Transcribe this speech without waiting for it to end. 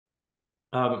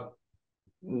Um,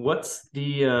 what's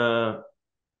the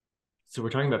so we're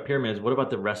talking about pyramids. What about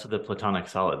the rest of the platonic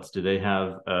solids? Do they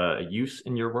have a use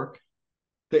in your work?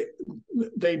 They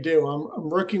they do. I'm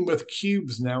working with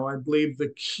cubes now. I believe the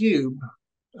cube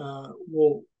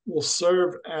will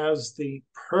serve as the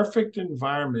perfect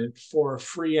environment for a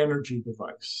free energy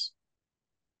device.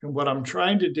 And what I'm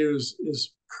trying to do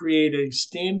is create a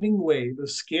standing wave, a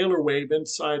scalar wave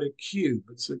inside a cube.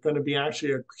 It's going to be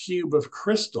actually a cube of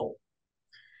crystal.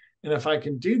 And if I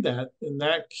can do that, then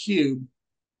that cube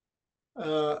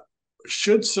uh,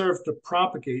 should serve to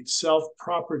propagate,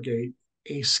 self-propagate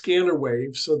a scalar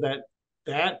wave so that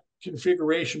that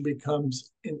configuration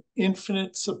becomes an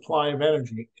infinite supply of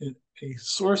energy, a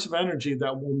source of energy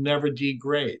that will never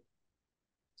degrade.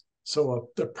 So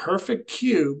the perfect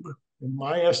cube, in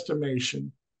my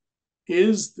estimation,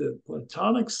 is the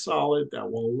platonic solid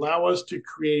that will allow us to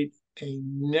create a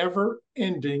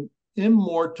never-ending,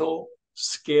 immortal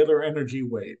scalar energy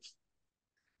wave.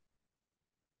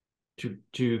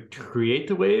 To create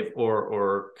the wave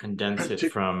or condense it to,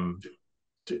 from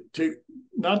to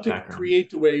not to background? create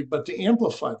the wave, but to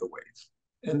amplify the wave,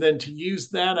 and then to use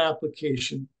that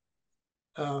application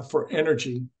for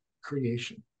energy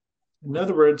creation. In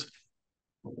other words,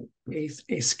 a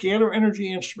scalar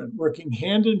energy instrument working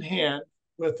hand in hand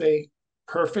with a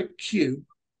perfect cube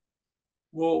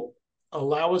will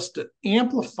allow us to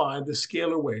amplify the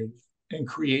scalar wave and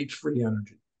create free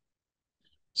energy.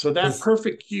 So that Does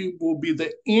perfect cube will be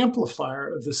the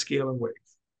amplifier of the scalar wave.